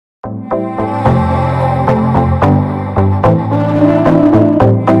Oh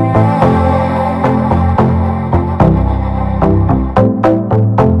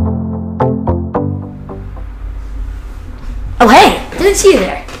hey, didn't see you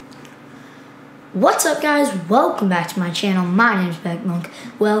there. What's up guys, welcome back to my channel. My name is Beckmonk.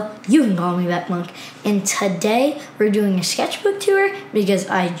 Well, you can call me Beckmonk. And today we're doing a sketchbook tour because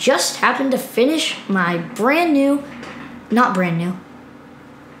I just happened to finish my not brand new,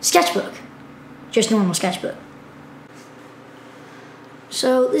 sketchbook. Just normal sketchbook.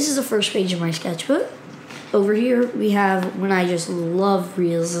 So this is the first page of my sketchbook. Over here we have when I just love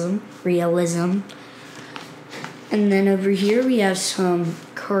realism. And then over here we have some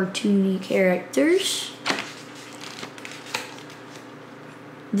cartoony characters.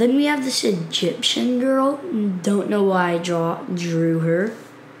 Then we have this Egyptian girl. Don't know why I drew her.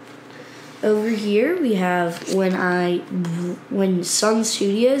 Over here we have when Sun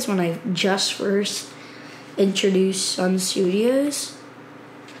Studios, when I just first introduced Sun Studios.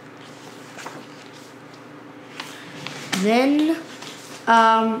 Then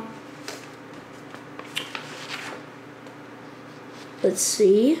let's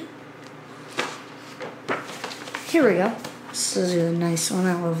see. Here we go. This is a nice one.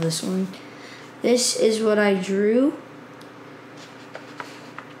 I love this one. This is what I drew.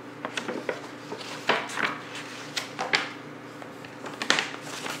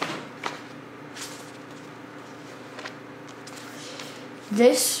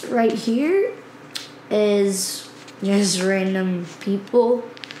 This right here is just random people.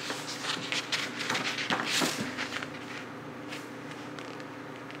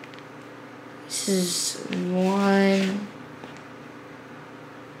 This is one,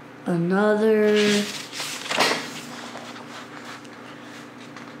 another,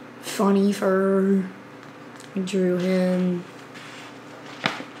 funny fur, I drew him.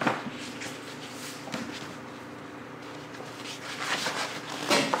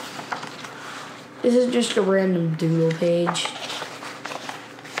 This is just a random doodle page.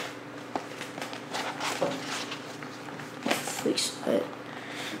 Fix it.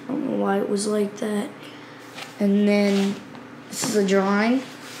 I don't know why it was like that. And then this is a drawing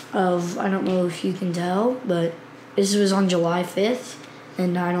of, I don't know if you can tell, but this was on July 5th.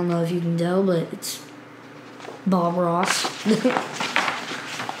 And I don't know if you can tell, but it's Bob Ross.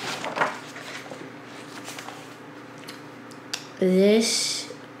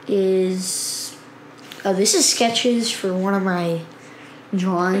 This is sketches for one of my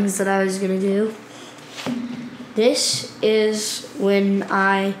drawings that I was gonna do. This is when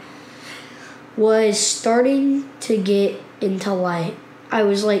I was starting to get into I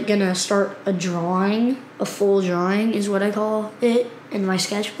was gonna start a drawing, a full drawing is what I call it in my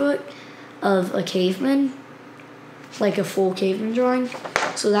sketchbook, of a caveman, like a full caveman drawing.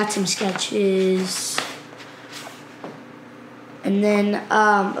 So that's some sketches. And then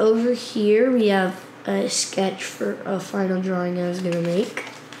over here we have a sketch for a final drawing I was gonna make.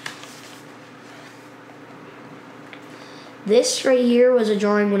 This right here was a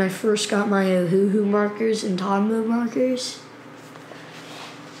drawing when I first got my ohuhu markers and Tombow markers.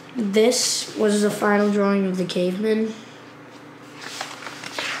 This was the final drawing of the caveman.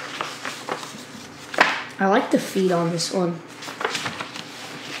 I like the feet on this one.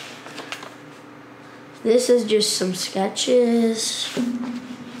 This is just some sketches.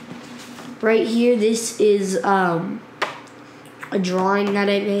 Right here, this is a drawing that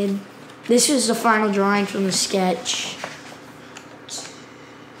I made. This was the final drawing from the sketch.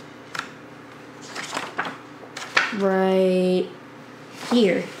 Right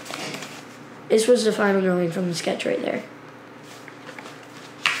here. This was the final drawing from the sketch right there.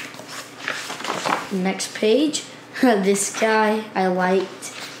 Next page, this guy I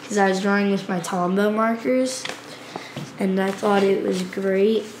liked because I was drawing with my Tombow markers and I thought it was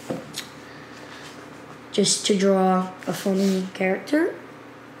great just to draw a funny character.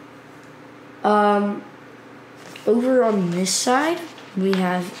 Over on this side, we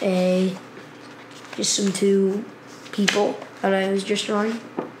have just some two people that I was just drawing.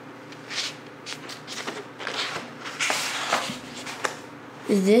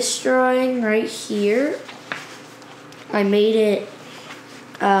 This drawing right here, I made it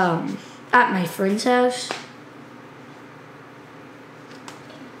at my friend's house.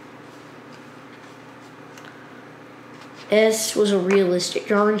 This was a realistic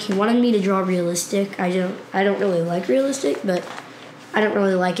drawing. He wanted me to draw realistic. I don't really like realistic, but I don't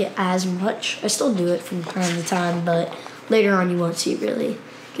really like it as much. I still do it from time to time, but later on you won't see it really,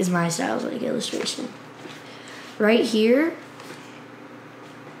 because my style is like illustration. Right here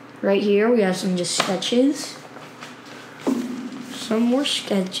we have some just sketches. some more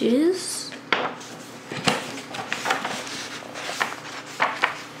sketches.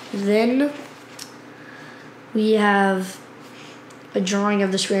 Then we have a drawing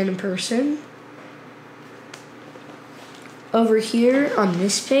of this random person. Over here on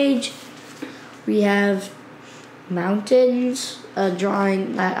this page, we have mountains, a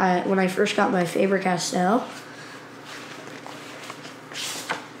drawing that when I first got my Faber-Castell.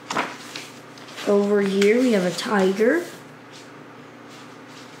 Over here we have a tiger.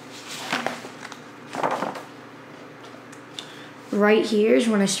 Right here is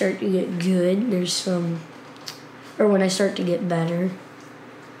when I start to get good. When I start to get better.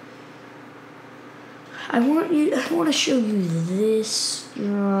 I want to show you this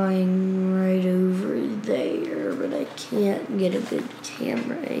drawing right over there, but I can't get a good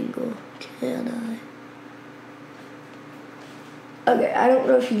camera angle, can I? Okay, I don't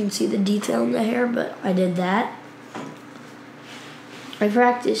know if you can see the detail in the hair, but I did that. I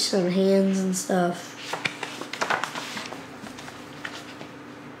practiced some hands and stuff.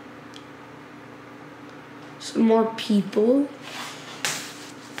 Some more people.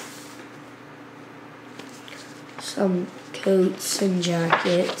 Some coats and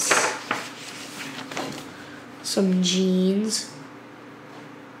jackets. Some jeans.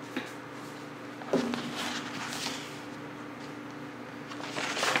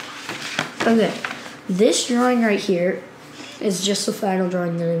 Okay, this drawing right here is just the final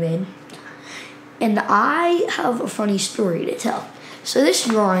drawing that I made. And I have a funny story to tell. So this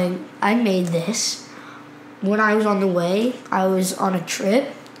drawing, I made this when I was on the way. I was on a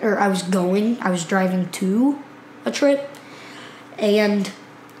trip, or I was driving to a trip, and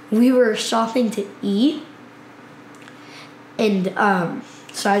we were stopping to eat. And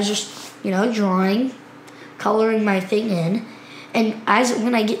so I was just, drawing, coloring my thing in. And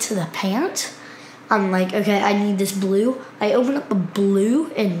when I get to the pant, I'm like, okay, I need this blue. I open up the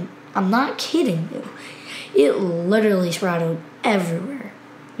blue, and I'm not kidding you. It literally sprouted everywhere.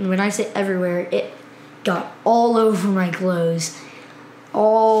 And when I say everywhere, it got all over my clothes,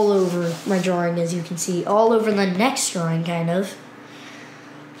 all over my drawing, as you can see, all over the next drawing, kind of.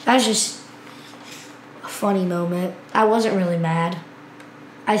 That's just a funny moment. I wasn't really mad.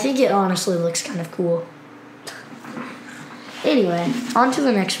 I think it honestly looks kind of cool. Anyway, on to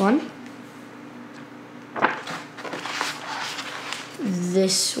the next one.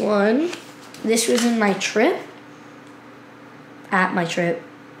 This one. This was in my trip. At my trip.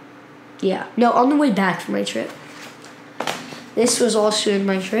 Yeah. No, on the way back from my trip. This was also in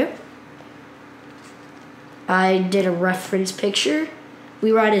my trip. I did a reference picture.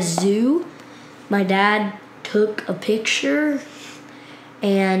 We were at a zoo. My dad took a picture,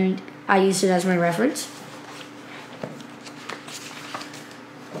 and I used it as my reference.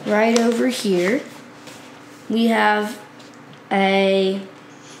 Right over here, we have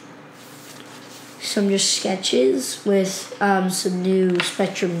some just sketches with some new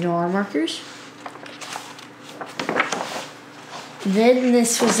Spectrum Noir markers. Then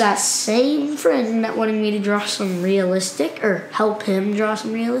this was that same friend that wanted me to draw some realistic, or help him draw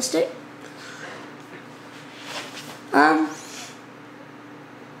some realistic.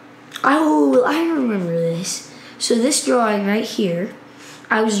 I remember this. So this drawing right here,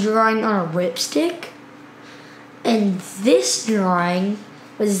 I was drawing on a ripstick, and this drawing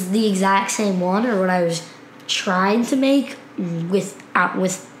was the exact same one, or what I was trying to make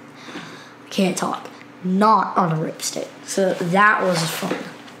not on a ripstick. So that was fun.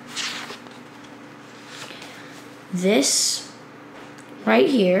 This right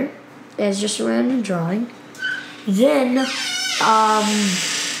here is just a random drawing. Then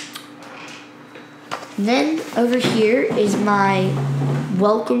over here is my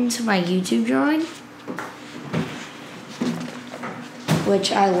welcome to my YouTube drawing,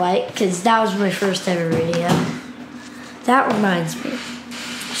 which I like because that was my first ever video. That reminds me.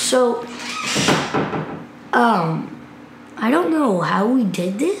 So, I don't know how we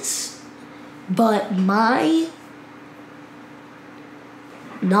did this, but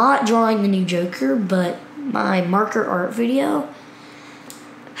not drawing the new Joker, but my marker art video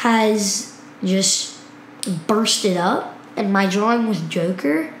has just bursted up, and my drawing with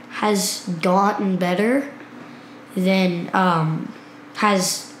Joker has gotten better than,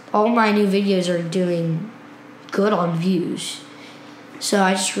 all my new videos are doing good on views. So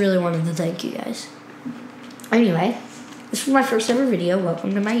I just really wanted to thank you guys. Anyway, this was my first ever video.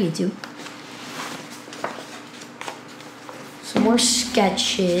 Welcome to my YouTube. Some more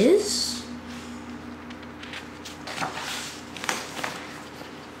sketches.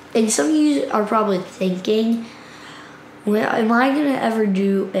 And some of you are probably thinking, well, am I going to ever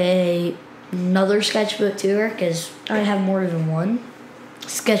do a another sketchbook tour because I have more than one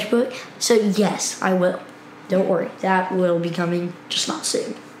sketchbook. So yes, I will. Don't worry, that will be coming, just not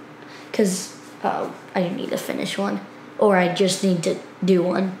soon. Because I need to finish one, or I just need to do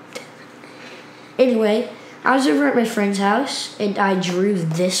one. Anyway, I was over at my friend's house and I drew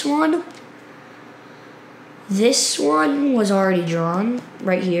this one. This one was already drawn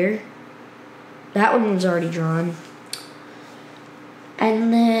right here. That one was already drawn.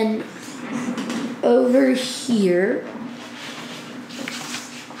 And then over here,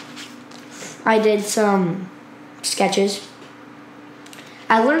 I did some sketches.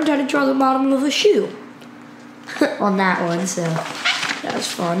 I learned how to draw the bottom of a shoe on that one, so that was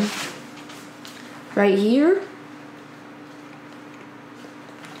fun. Right here,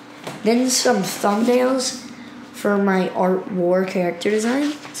 then some thumbnails for my Art War character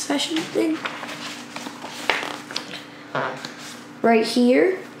design session thing. Right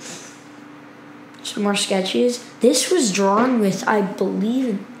here, some more sketches. This was drawn with, I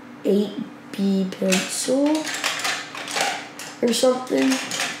believe, an 8B pencil or something.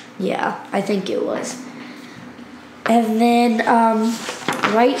 Yeah, I think it was. And then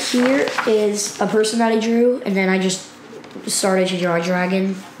right here is a person that I drew, and then I just started to draw a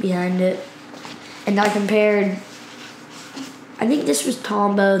dragon behind it. And I compared, I think this was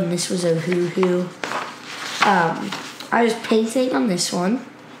Tombo and this was Ohuhu. I was painting on this one.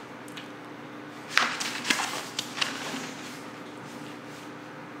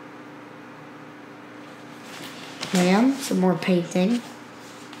 And some more painting.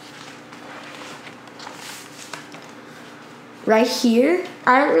 Right here,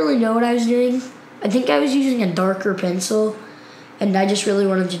 I don't really know what I was doing. I think I was using a darker pencil, and I just really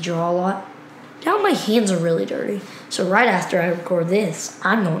wanted to draw a lot. Now my hands are really dirty, so right after I record this,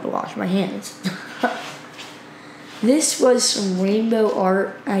 I'm going to wash my hands. This was some rainbow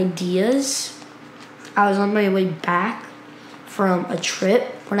art ideas. I was on my way back from a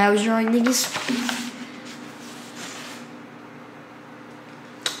trip when I was drawing these.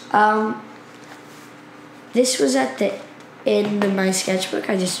 This was at the end of my sketchbook.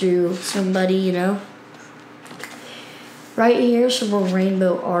 I just drew somebody, you know. Right here, some more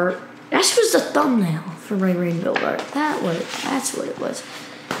rainbow art. This was the thumbnail for my rainbow art. That's what it was.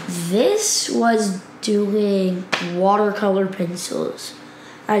 This was doing watercolor pencils.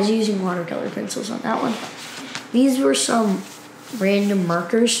 I was using watercolor pencils on that one. These were some random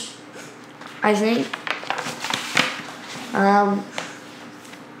markers, I think.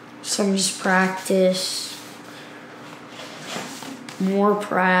 Some just practice. More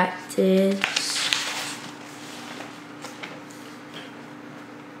practice.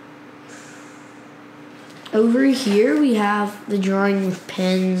 Over here we have the drawing with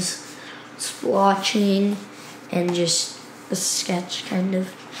pens, splotching, and just a sketch kind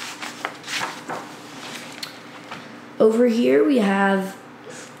of. Over here we have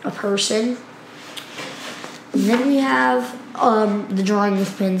a person. And then we have the drawing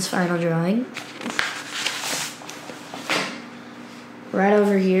with pens final drawing. Right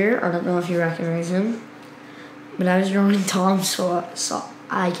over here, I don't know if you recognize him, but I was drawing Tom Saw.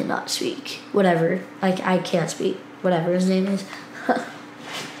 I cannot speak. Whatever. I can't speak. Whatever his name is.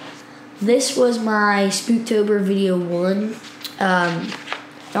 This was my Spooktober video 1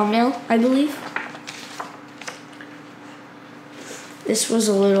 thumbnail, I believe. This was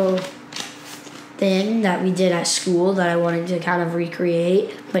a little thing that we did at school that I wanted to kind of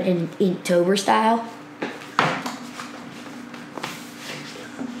recreate, but in Inktober style.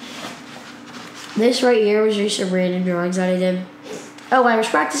 This right here was just some random drawings that I did. Oh, I was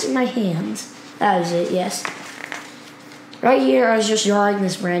practicing my hands. That was it, yes. Right here, I was just drawing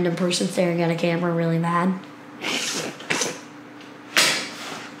this random person staring at a camera really mad.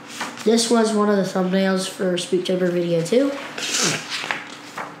 This was one of the thumbnails for Spooktober video 2.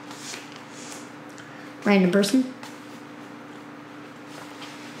 Random person.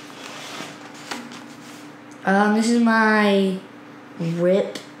 This is my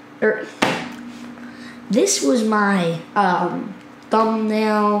this was my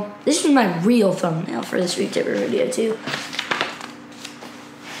thumbnail. This was my real thumbnail for the Spooktober video 2.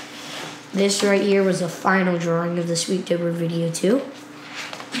 This right here was the final drawing of the Spooktober video 2.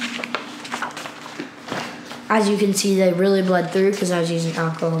 As you can see, they really bled through because I was using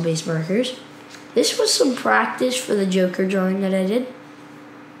alcohol-based markers. This was some practice for the Joker drawing that I did,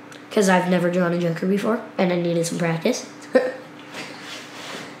 because I've never drawn a Joker before, and I needed some practice.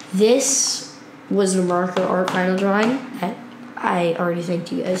 This was the marker art final drawing that I already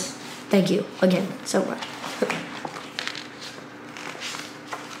thanked you guys. Thank you again so much.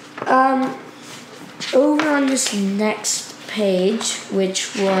 Over on this next page,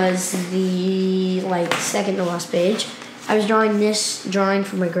 which was the second to last page, I was drawing this drawing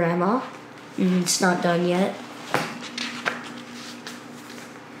for my grandma. It's not done yet.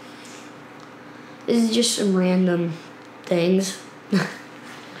 This is just some random things.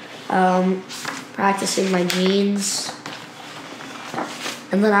 Practicing my jeans.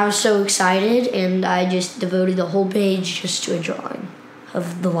 And then I was so excited, and I just devoted the whole page just to a drawing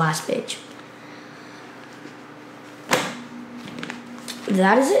of the last page.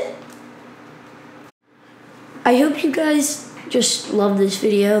 That is it. I hope you guys just love this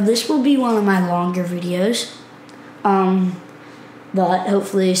video. This will be one of my longer videos. But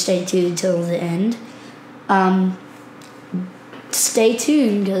hopefully stay tuned till the end. Stay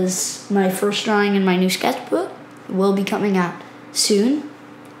tuned, because my first drawing in my new sketchbook will be coming out soon.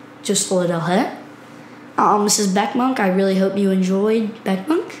 Just a little hint. This is Beckmonk. I really hope you enjoyed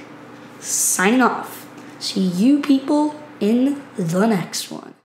Beckmonk. Signing off. See you people in the next one.